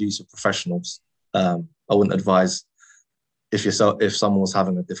 primarily for use of professionals. I wouldn't advise if someone was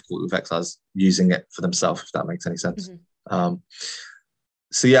having a difficulty with exercise, using it for themselves, if that makes any sense.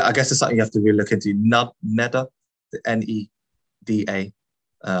 So yeah, I guess it's something you have to really look into. NEDA, the NEDA,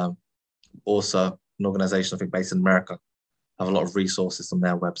 also an organization I think based in America, have a lot of resources on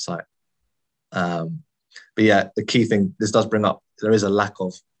their website. But yeah, the key thing, this does bring up, there is a lack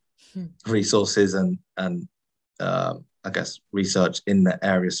of resources and I guess research in the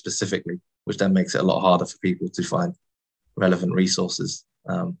area specifically, which then makes it a lot harder for people to find relevant resources.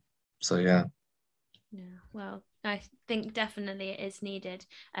 So yeah. Yeah, well, I think definitely it is needed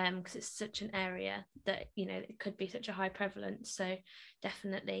because it's such an area that, you know, it could be such a high prevalence. So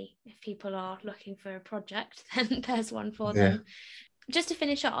definitely, if people are looking for a project, then there's one for them. Just to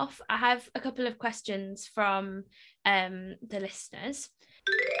finish off, I have a couple of questions from the listeners.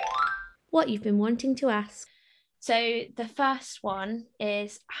 what you've been wanting to ask. So the first one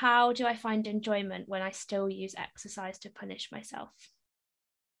is, how do I find enjoyment when I still use exercise to punish myself?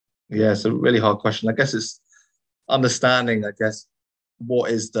 Yeah, it's a really hard question. I guess it's understanding, I guess,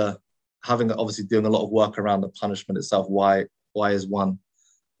 what is the having obviously doing a lot of work around the punishment itself. Why is one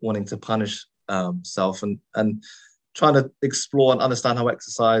wanting to punish self, and trying to explore and understand how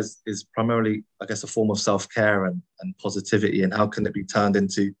exercise is primarily, I guess, a form of self-care and positivity, and how can it be turned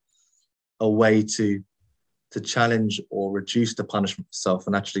into a way to challenge or reduce the punishment for self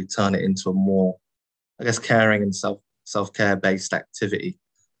and actually turn it into a more, I guess, caring and self-care based activity.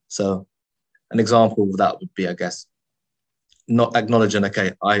 So an example of that would be, I guess, not acknowledging,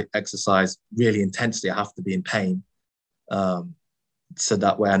 okay, I exercise really intensely, I have to be in pain. So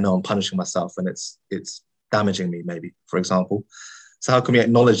that way I know I'm punishing myself and it's damaging me, maybe, for example. So how can we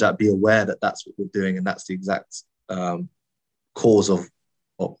acknowledge that, be aware that that's what we're doing and that's the exact cause of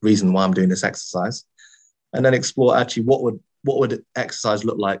or reason why I'm doing this exercise, and then explore actually what would exercise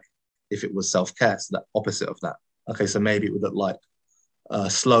look like if it was self-care, so that opposite of that. Okay, so maybe it would look like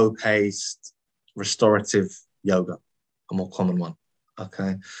slow-paced restorative yoga, a more common one.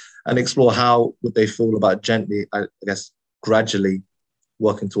 Okay, and explore how would they feel about gently, I guess, gradually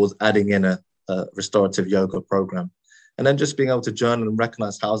working towards adding in a restorative yoga program, and then just being able to journal and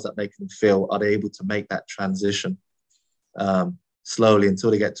recognize how's that making them feel. Are they able to make that transition slowly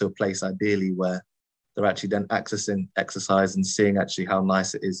until they get to a place, ideally, where they're actually then accessing exercise and seeing actually how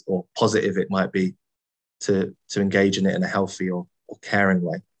nice it is or positive it might be to engage in it in a healthy or caring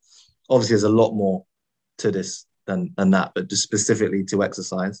way. Obviously, there's a lot more to this than that, but just specifically to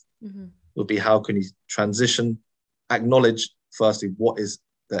exercise would be, how can you transition, acknowledge firstly what is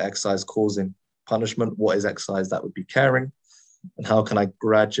the exercise causing punishment, what is exercise that would be caring, and how can I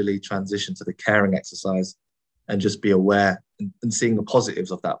gradually transition to the caring exercise and just be aware and seeing the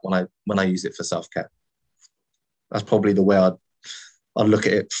positives of that when I use it for self-care. That's probably the way I'd look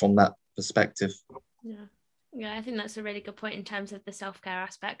at it from that perspective. Yeah, I think that's a really good point in terms of the self-care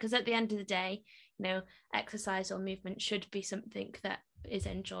aspect, because at the end of the day, exercise or movement should be something that is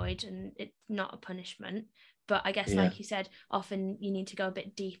enjoyed and it's not a punishment. But I guess, like you said, often you need to go a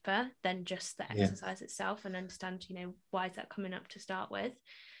bit deeper than just the exercise itself and understand, why is that coming up to start with.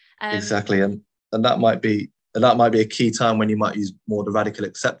 Exactly, and that might be a key time when you might use more the radical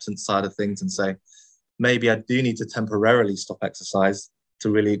acceptance side of things and say, maybe I do need to temporarily stop exercise to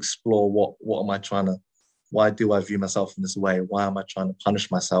really explore what am I trying to, why do I view myself in this way? Why am I trying to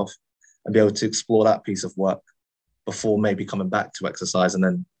punish myself? And be able to explore that piece of work before maybe coming back to exercise and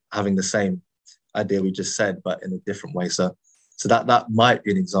then having the same idea we just said, but in a different way. So that might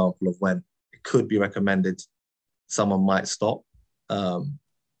be an example of when it could be recommended someone might stop, and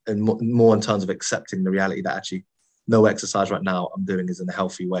more in terms of accepting the reality that actually no exercise right now I'm doing is in a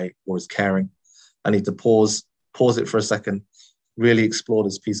healthy way or is caring. I need to pause it for a second, really explore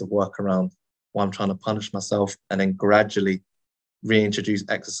this piece of work around why I'm trying to punish myself, and then gradually reintroduce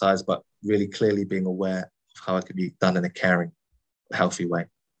exercise, but really clearly being aware of how it could be done in a caring, healthy way.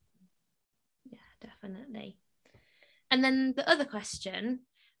 Yeah, definitely. And then the other question,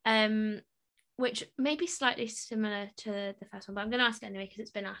 which may be slightly similar to the first one, but I'm going to ask it anyway because it's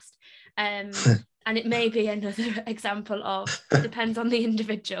been asked. And it may be another example of, it depends on the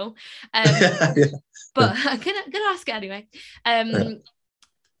individual. But I'm going to ask it anyway.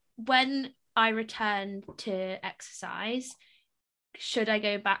 When I return to exercise, should I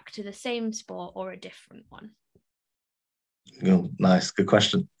go back to the same sport or a different one? Nice, good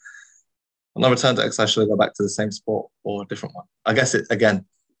question. When I return to exercise, should I go back to the same sport or a different one? I guess it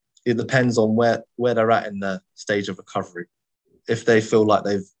depends on where they're at in the stage of recovery. If they feel like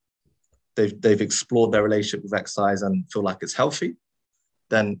they've explored their relationship with exercise and feel like it's healthy,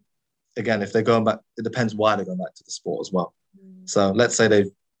 then again, if they're going back, it depends why they're going back to the sport as well. So let's say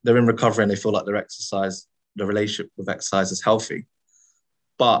they're in recovery and they feel like the relationship with exercise is healthy,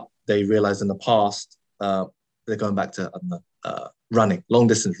 but they realize in the past they're going back to running, long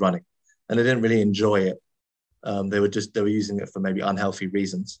distance running, and they didn't really enjoy it. They were using it for maybe unhealthy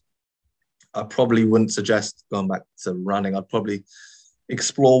reasons. I probably wouldn't suggest going back to running. I'd probably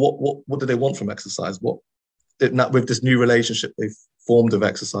explore what do they want from exercise? With this new relationship they've formed with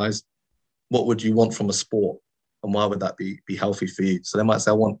exercise, what would you want from a sport, and why would that be healthy for you? So they might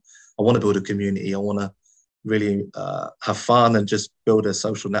say, I want to build a community. I want to really have fun and just build a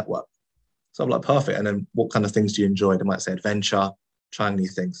social network. So I'm like, perfect. And then what kind of things do you enjoy? They might say adventure, trying new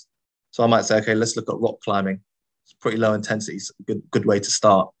things. So I might say, okay, let's look at rock climbing. It's pretty low intensity. It's a good way to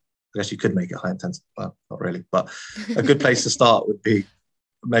start. I guess you could make it high intensity. Well, not really, but a good place to start would be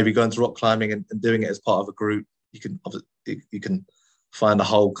maybe going to rock climbing and doing it as part of a group. You can find a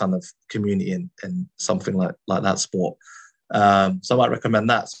whole kind of community in something like that sport. So I might recommend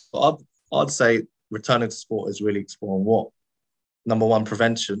that. So I'd say returning to sport is really exploring what, number one,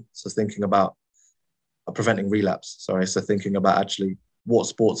 prevention. So thinking about preventing relapse. Sorry. So thinking about actually what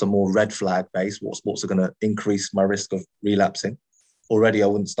sports are more red flag based, what sports are going to increase my risk of relapsing. Already, I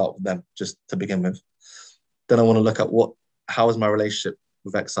wouldn't start with them just to begin with. Then I want to look at how is my relationship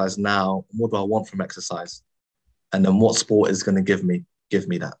with exercise now? What do I want from exercise? And then what sport is going to give me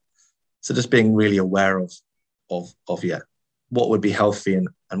that? So just being really aware of what would be healthy and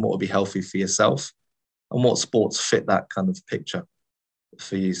what would be healthy for yourself, and what sports fit that kind of picture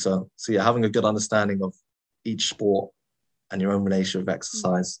for you. So yeah, having a good understanding of each sport and your own relationship with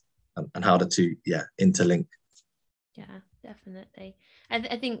exercise and how the two interlink. Yeah, definitely.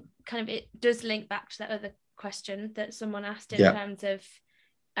 I think kind of it does link back to that other question that someone asked in terms of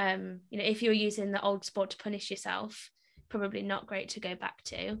if you're using the old sport to punish yourself, probably not great to go back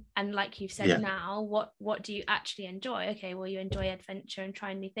to. And like you've said, now what do you actually enjoy? Okay, well, you enjoy adventure and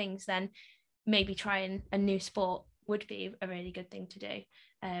trying new things, then maybe trying a new sport would be a really good thing to do.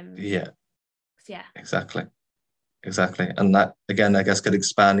 Exactly. And that, again, I guess could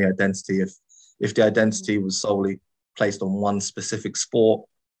expand the identity. If the identity was solely placed on one specific sport,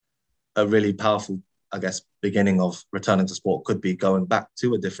 a really powerful, I guess, beginning of returning to sport could be going back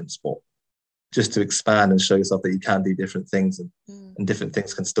to a different sport, just to expand and show yourself that you can do different things, and different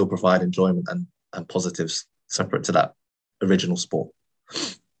things can still provide enjoyment and positives separate to that original sport.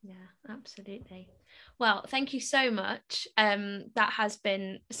 Yeah, absolutely. Well, thank you so much. That has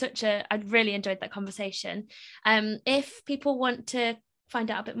been I really enjoyed that conversation. If people want to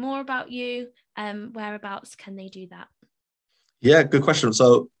find out a bit more about you, whereabouts can they do that? Yeah, good question.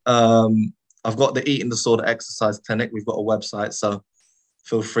 So I've got the Eating Disorder Exercise Clinic. We've got a website, so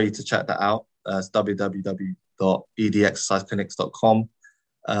feel free to check that out. It's www.edexerciseclinics.com.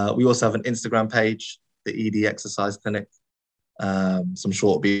 We also have an Instagram page, the ED Exercise Clinic. So I'm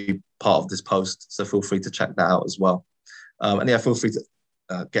sure it'll be part of this post, so feel free to check that out as well. And yeah, feel free to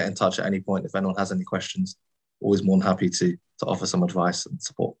get in touch at any point if anyone has any questions. Always more than happy to offer some advice and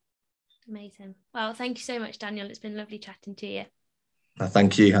support. Amazing. Well, thank you so much, Daniel. It's been lovely chatting to you.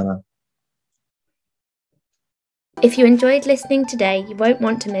 Thank you, Hannah. If you enjoyed listening today, you won't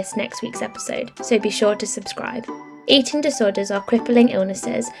want to miss next week's episode, so be sure to subscribe. Eating disorders are crippling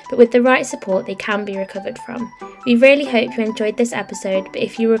illnesses, but with the right support they can be recovered from. We really hope you enjoyed this episode, but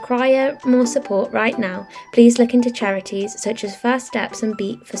if you require more support right now, please look into charities such as First Steps and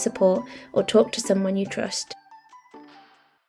Beat for support, or talk to someone you trust.